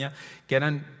y a Daña, que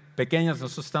eran pequeñas,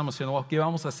 nosotros estábamos diciendo, wow, ¿qué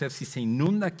vamos a hacer si se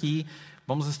inunda aquí?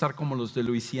 Vamos a estar como los de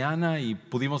Luisiana y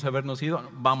pudimos habernos ido,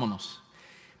 vámonos.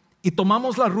 Y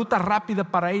tomamos la ruta rápida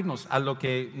para irnos a lo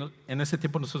que en ese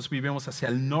tiempo nosotros vivíamos hacia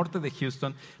el norte de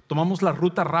Houston. Tomamos la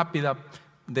ruta rápida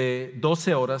de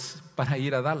 12 horas para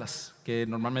ir a Dallas, que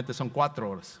normalmente son 4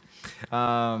 horas.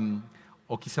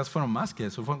 O quizás fueron más que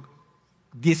eso,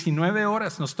 19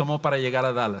 horas nos tomó para llegar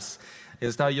a Dallas.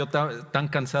 Estaba yo tan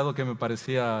cansado que me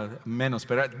parecía menos,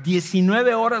 pero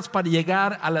 19 horas para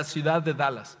llegar a la ciudad de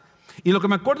Dallas. Y lo que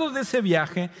me acuerdo de ese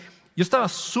viaje, yo estaba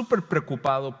súper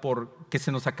preocupado por que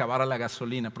se nos acabara la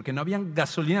gasolina, porque no habían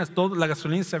gasolinas, la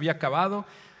gasolina se había acabado,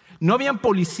 no habían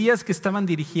policías que estaban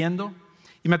dirigiendo.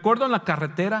 Y me acuerdo en la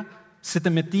carretera, se te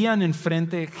metían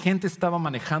enfrente, gente estaba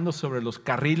manejando sobre los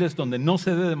carriles donde no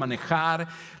se debe manejar,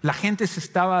 la gente se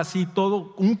estaba así,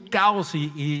 todo un caos.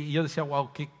 Y yo decía,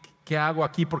 wow, ¿qué hago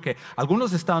aquí? Porque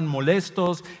algunos estaban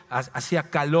molestos, hacía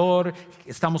calor,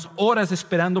 estamos horas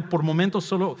esperando, por momentos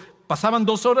solo pasaban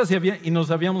 2 horas y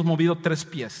nos habíamos movido 3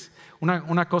 pies.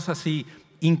 Una cosa así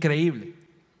increíble.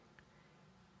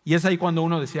 Y es ahí cuando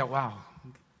uno decía, wow,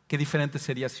 qué diferente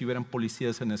sería si hubieran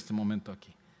policías en este momento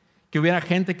aquí. Que hubiera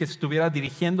gente que estuviera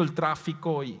dirigiendo el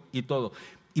tráfico y todo.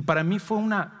 Y para mí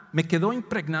me quedó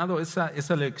impregnado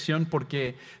esa lección,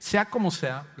 porque sea como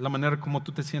sea, la manera como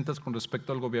tú te sientas con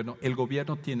respecto al gobierno, el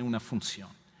gobierno tiene una función.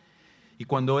 Y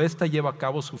cuando ésta lleva a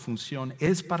cabo su función,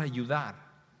 es para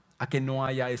ayudar a que no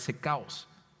haya ese caos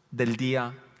del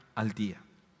día al día.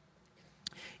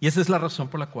 Y esa es la razón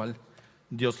por la cual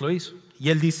Dios lo hizo. Y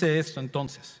Él dice esto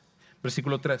entonces,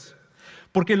 versículo 3.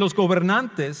 Porque los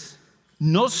gobernantes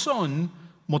no son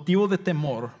motivo de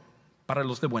temor para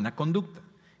los de buena conducta.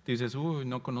 Tú dices,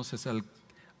 no conoces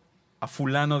a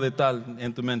fulano de tal,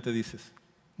 en tu mente dices,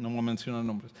 no me menciono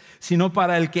nombres, sino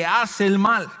para el que hace el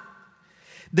mal.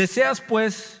 ¿Deseas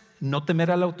pues no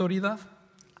temer a la autoridad?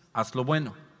 Haz lo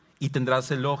bueno y tendrás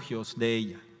elogios de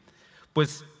ella,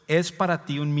 pues es para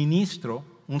ti un ministro,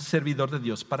 un servidor de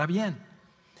Dios para bien.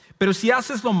 Pero si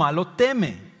haces lo malo,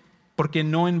 teme, porque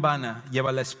no en vano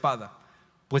lleva la espada,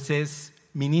 pues es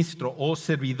ministro o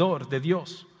servidor de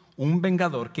Dios, un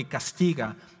vengador que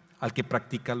castiga al que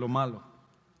practica lo malo.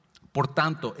 Por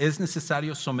tanto, es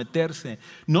necesario someterse,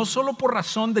 no solo por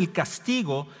razón del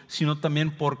castigo, sino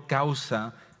también por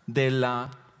causa de la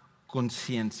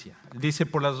conciencia. Dice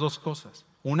por las dos cosas.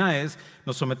 Una es,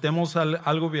 nos sometemos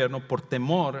al gobierno por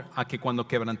temor a que cuando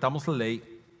quebrantamos la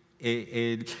ley,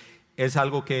 es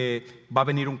algo que va a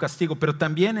venir un castigo, pero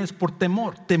también es por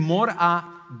temor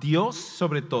a Dios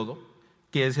sobre todo,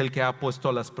 que es el que ha puesto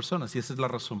a las personas, y esa es la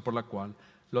razón por la cual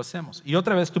lo hacemos. Y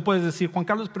otra vez tú puedes decir, Juan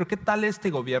Carlos, pero ¿qué tal este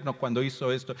gobierno cuando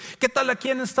hizo esto? ¿Qué tal aquí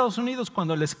en Estados Unidos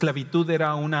cuando la esclavitud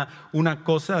era una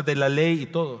cosa de la ley y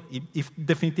todo? Y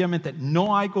definitivamente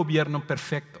no hay gobierno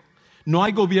perfecto, no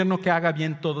hay gobierno que haga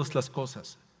bien todas las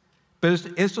cosas. Pero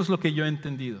esto es lo que yo he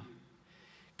entendido,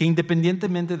 que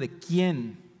independientemente de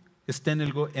quién esté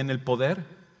en el poder,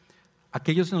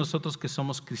 aquellos de nosotros que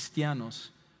somos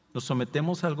cristianos nos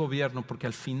sometemos al gobierno porque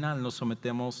al final nos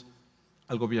sometemos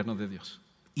al gobierno de Dios.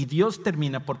 Y Dios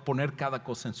termina por poner cada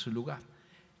cosa en su lugar.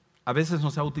 A veces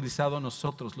nos ha utilizado a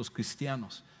nosotros, los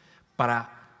cristianos,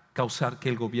 para causar que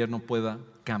el gobierno pueda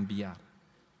cambiar.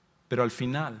 Pero al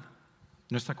final,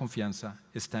 nuestra confianza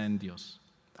está en Dios.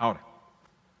 Ahora,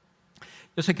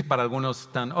 yo sé que para algunos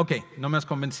están, no me has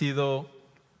convencido,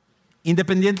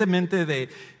 independientemente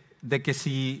de que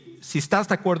si estás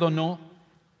de acuerdo o no,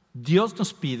 Dios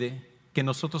nos pide que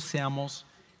nosotros seamos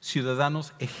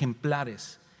ciudadanos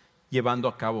ejemplares llevando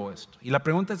a cabo esto. Y la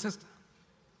pregunta es esta: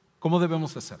 ¿cómo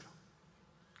debemos hacerlo?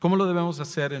 ¿Cómo lo debemos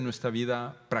hacer en nuestra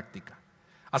vida práctica?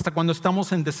 Hasta cuando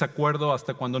estamos en desacuerdo,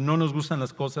 hasta cuando no nos gustan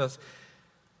las cosas,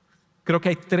 creo que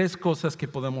hay 3 cosas que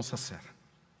podemos hacer.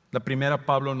 La primera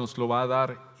Pablo nos lo va a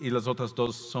dar y las otras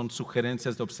 2 son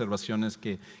sugerencias de observaciones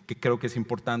que creo que es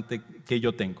importante que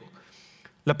yo tengo.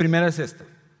 La primera es esta: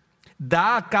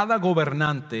 da a cada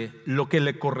gobernante lo que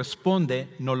le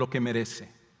corresponde, no lo que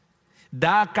merece.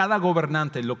 Da a cada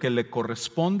gobernante lo que le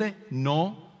corresponde,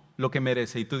 no lo que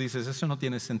merece. Y tú dices, eso no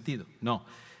tiene sentido. No,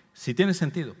 sí tiene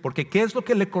sentido. Porque ¿qué es lo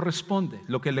que le corresponde?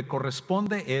 Lo que le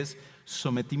corresponde es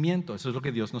sometimiento. Eso es lo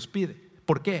que Dios nos pide.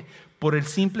 ¿Por qué? Por el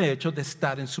simple hecho de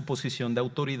estar en su posición de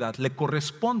autoridad, le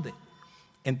corresponde.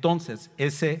 Entonces,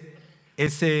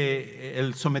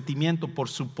 el sometimiento por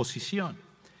su posición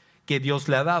que Dios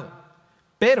le ha dado.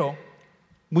 Pero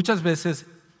muchas veces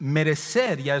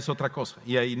merecer ya es otra cosa.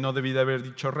 Y ahí no debí de haber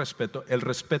dicho respeto. El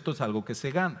respeto es algo que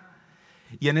se gana.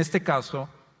 Y en este caso,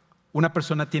 una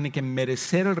persona tiene que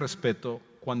merecer el respeto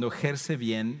cuando ejerce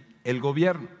bien el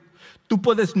gobierno. Tú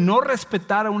puedes no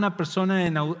respetar a una persona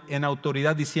en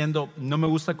autoridad diciendo, no me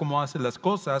gusta cómo hace las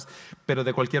cosas, pero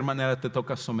de cualquier manera te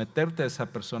toca someterte a esa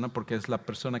persona porque es la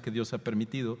persona que Dios ha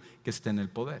permitido que esté en el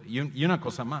poder. Y una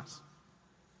cosa más,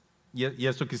 y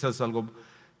esto quizás es algo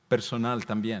personal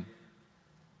también,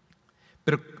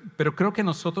 pero creo que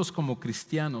nosotros como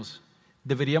cristianos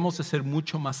deberíamos de ser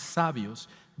mucho más sabios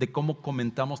de cómo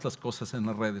comentamos las cosas en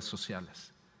las redes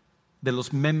sociales, de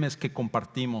los memes que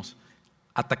compartimos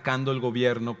atacando el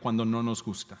gobierno cuando no nos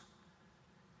gusta.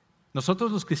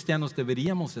 Nosotros los cristianos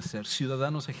deberíamos de ser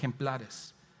ciudadanos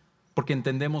ejemplares porque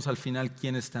entendemos al final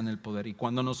quién está en el poder. Y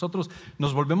cuando nosotros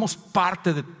nos volvemos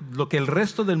parte de lo que el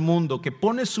resto del mundo, que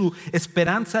pone su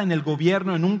esperanza en el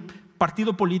gobierno, en un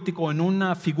partido político, en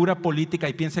una figura política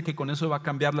y piensa que con eso va a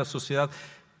cambiar la sociedad,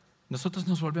 nosotros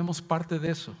nos volvemos parte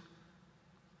de eso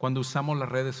cuando usamos las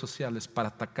redes sociales para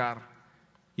atacar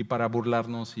y para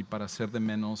burlarnos y para hacer de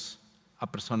menos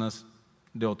a personas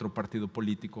de otro partido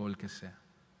político o el que sea.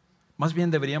 Más bien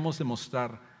deberíamos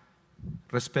demostrar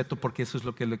respeto porque eso es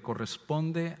lo que le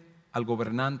corresponde al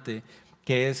gobernante,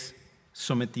 que es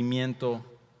sometimiento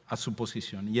a su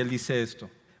posición. Y él dice esto,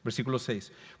 versículo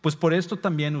 6: pues por esto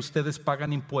también ustedes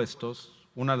pagan impuestos,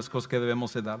 una de las cosas que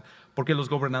debemos de dar, porque los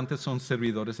gobernantes son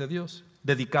servidores de Dios,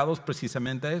 dedicados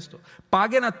precisamente a esto.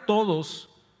 Paguen a todos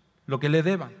lo que le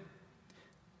deban.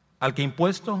 Al que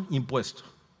impuesto, impuesto.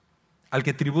 Al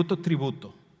que tributo,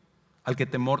 tributo. Al que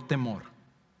temor, temor.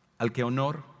 Al que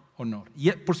honor, honor.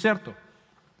 Y por cierto,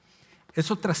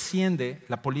 eso trasciende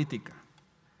la política.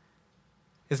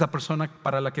 Es la persona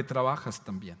para la que trabajas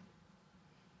también.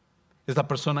 Es la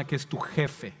persona que es tu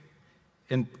jefe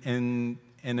en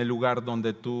el lugar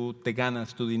donde tú te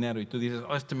ganas tu dinero y tú dices,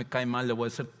 este me cae mal, le voy a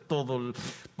hacer todo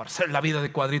para hacer la vida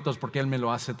de cuadritos porque él me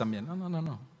lo hace también.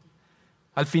 No.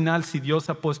 Al final, si Dios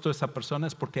ha puesto a esa persona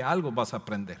es porque algo vas a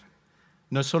aprender.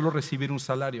 No es solo recibir un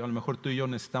salario. A lo mejor tú y yo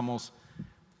necesitamos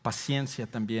paciencia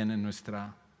también en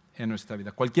nuestra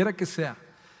vida. Cualquiera que sea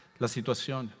la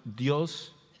situación,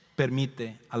 Dios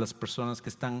permite a las personas que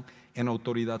están en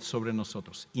autoridad sobre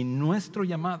nosotros. Y nuestro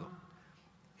llamado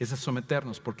es a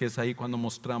someternos, porque es ahí cuando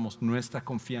mostramos nuestra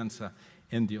confianza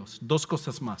en Dios. 2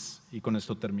 cosas más, y con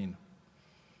esto termino.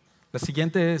 La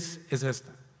siguiente es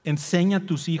esta: enseña a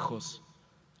tus hijos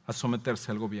a someterse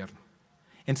al gobierno.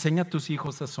 Enseña a tus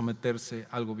hijos a someterse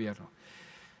al gobierno.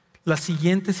 Las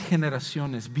siguientes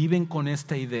generaciones viven con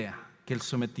esta idea que el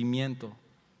sometimiento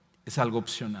es algo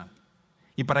opcional.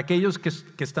 Y para aquellos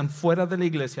que están fuera de la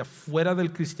iglesia, fuera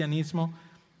del cristianismo,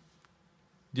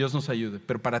 Dios nos ayude.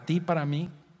 Pero para ti y para mí,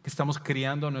 que estamos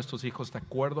criando a nuestros hijos de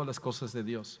acuerdo a las cosas de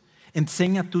Dios,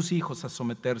 enseña a tus hijos a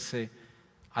someterse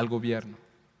al gobierno.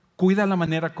 Cuida la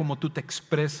manera como tú te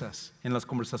expresas en las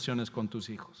conversaciones con tus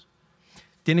hijos.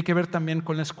 Tiene que ver también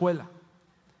con la escuela.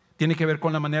 Tiene que ver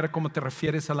con la manera como te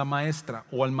refieres a la maestra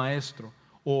o al maestro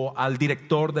o al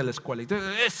director de la escuela.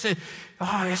 Ese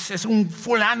es un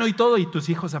fulano y todo, y tus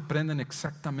hijos aprenden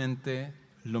exactamente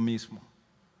lo mismo.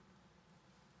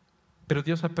 pero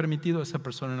Dios ha permitido a esa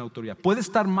persona en autoridad. Puede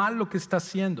estar mal lo que está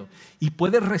haciendo y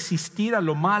puede resistir a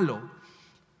lo malo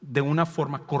de una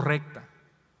forma correcta,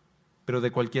 pero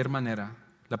de cualquier manera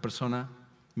la persona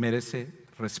merece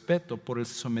respeto por el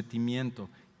sometimiento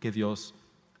que Dios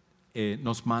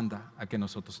nos manda a que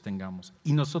nosotros tengamos.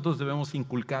 Y nosotros debemos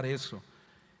inculcar eso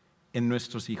en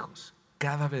nuestros hijos.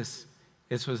 Cada vez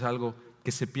eso es algo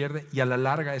que se pierde y a la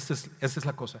larga esa es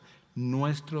la cosa.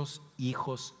 Nuestros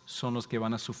hijos son los que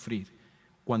van a sufrir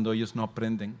cuando ellos no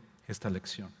aprenden esta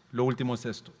lección. Lo último es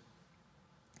esto.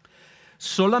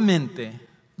 Solamente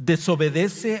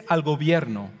desobedece al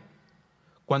gobierno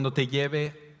cuando te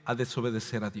lleve a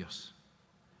desobedecer a Dios.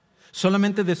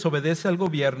 Solamente desobedece al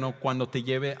gobierno cuando te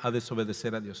lleve a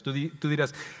desobedecer a Dios. Tú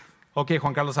dirás, ok,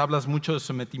 Juan Carlos, hablas mucho de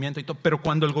sometimiento y todo, pero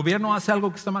cuando el gobierno hace algo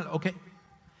que está mal, ok.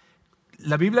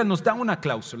 La Biblia nos da una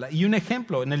cláusula y un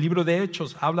ejemplo en el libro de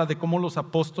Hechos habla de cómo los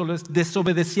apóstoles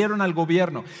desobedecieron al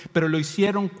gobierno, pero lo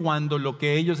hicieron cuando lo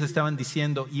que ellos estaban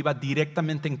diciendo iba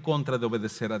directamente en contra de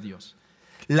obedecer a Dios.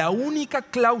 La única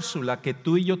cláusula que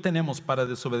tú y yo tenemos para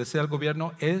desobedecer al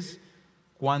gobierno es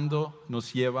cuando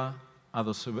nos lleva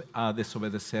a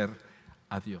desobedecer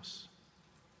a Dios.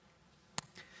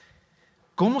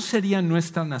 ¿Cómo sería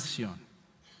nuestra nación?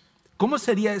 ¿Cómo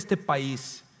sería este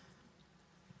país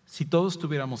si todos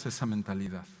tuviéramos esa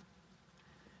mentalidad?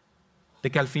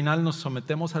 De que al final nos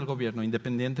sometemos al gobierno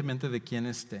independientemente de quién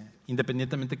esté,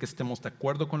 independientemente que estemos de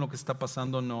acuerdo con lo que está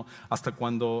pasando o no, hasta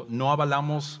cuando no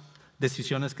avalamos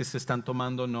decisiones que se están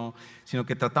tomando o no, sino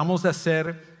que tratamos de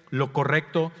hacer lo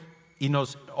correcto y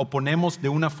nos oponemos de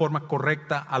una forma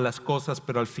correcta a las cosas,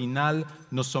 pero al final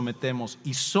nos sometemos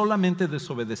y solamente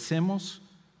desobedecemos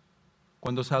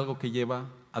cuando es algo que lleva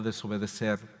a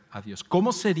desobedecer a Dios.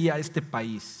 ¿Cómo sería este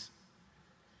país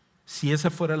si esa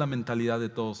fuera la mentalidad de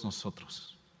todos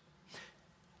nosotros?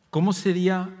 ¿Cómo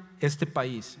sería este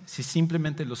país si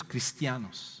simplemente los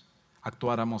cristianos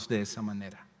actuáramos de esa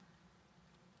manera?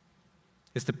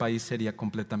 Este país sería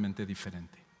completamente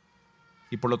diferente.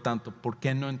 Y por lo tanto, ¿por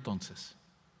qué no entonces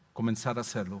comenzar a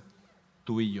hacerlo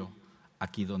tú y yo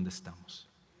aquí donde estamos?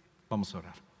 Vamos a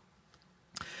orar.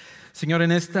 Señor,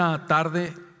 en esta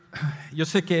tarde, yo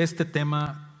sé que este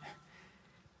tema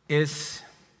es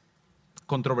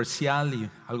controversial y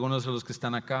algunos de los que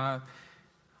están acá a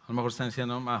lo mejor están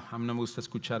diciendo, a mí no me gusta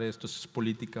escuchar esto, eso es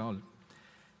política.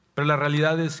 Pero la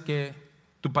realidad es que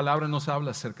tu palabra nos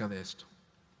habla acerca de esto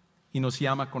y nos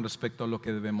llama con respecto a lo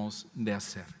que debemos de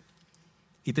hacer.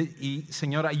 Y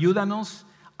Señor, ayúdanos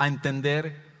a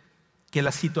entender que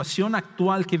la situación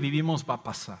actual que vivimos va a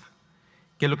pasar,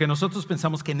 que lo que nosotros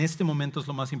pensamos que en este momento es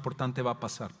lo más importante va a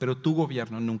pasar, pero tu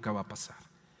gobierno nunca va a pasar.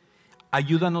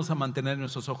 Ayúdanos a mantener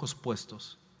nuestros ojos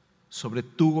puestos sobre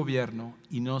tu gobierno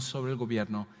y no sobre el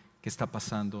gobierno que está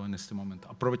pasando en este momento.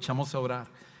 Aprovechamos a orar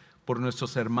por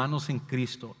nuestros hermanos en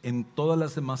Cristo en todas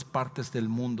las demás partes del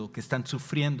mundo que están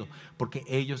sufriendo porque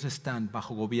ellos están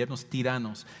bajo gobiernos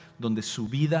tiranos donde su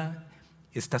vida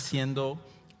está siendo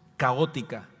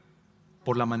caótica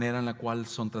por la manera en la cual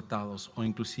son tratados o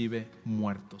inclusive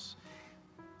muertos.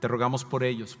 Te rogamos por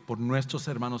ellos, por nuestros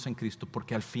hermanos en Cristo,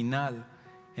 porque al final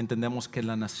entendemos que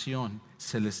la nación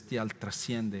celestial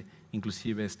trasciende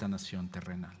inclusive esta nación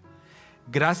terrenal.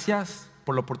 Gracias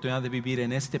por la oportunidad de vivir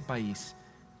en este país.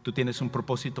 Tú tienes un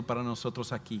propósito para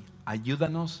nosotros aquí.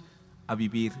 Ayúdanos a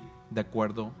vivir de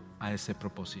acuerdo a ese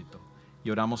propósito.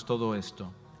 Y oramos todo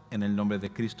esto en el nombre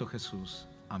de Cristo Jesús.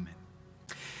 Amén.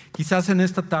 Quizás en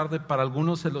esta tarde, para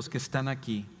algunos de los que están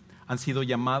aquí, han sido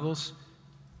llamados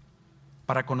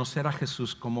para conocer a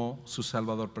Jesús como su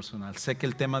Salvador personal. Sé que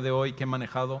el tema de hoy que he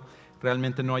manejado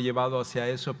realmente no ha llevado hacia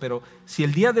eso, pero si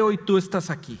el día de hoy tú estás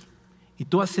aquí y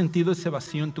tú has sentido ese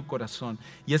vacío en tu corazón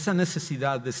y esa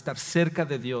necesidad de estar cerca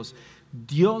de Dios,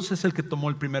 Dios es el que tomó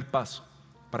el primer paso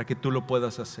para que tú lo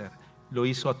puedas hacer. Lo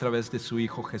hizo a través de su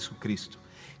Hijo Jesucristo.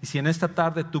 Y si en esta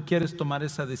tarde tú quieres tomar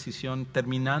esa decisión,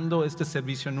 terminando este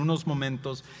servicio en unos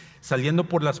momentos, saliendo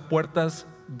por las puertas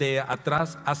de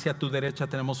atrás hacia tu derecha,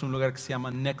 tenemos un lugar que se llama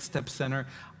Next Step Center.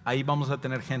 Ahí vamos a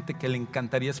tener gente que le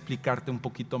encantaría explicarte un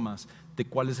poquito más de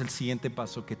cuál es el siguiente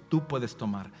paso que tú puedes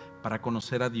tomar para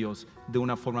conocer a Dios de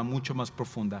una forma mucho más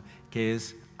profunda, que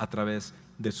es a través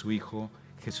de su Hijo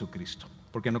Jesucristo.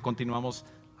 ¿Por qué no continuamos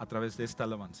a través de esta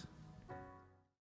alabanza?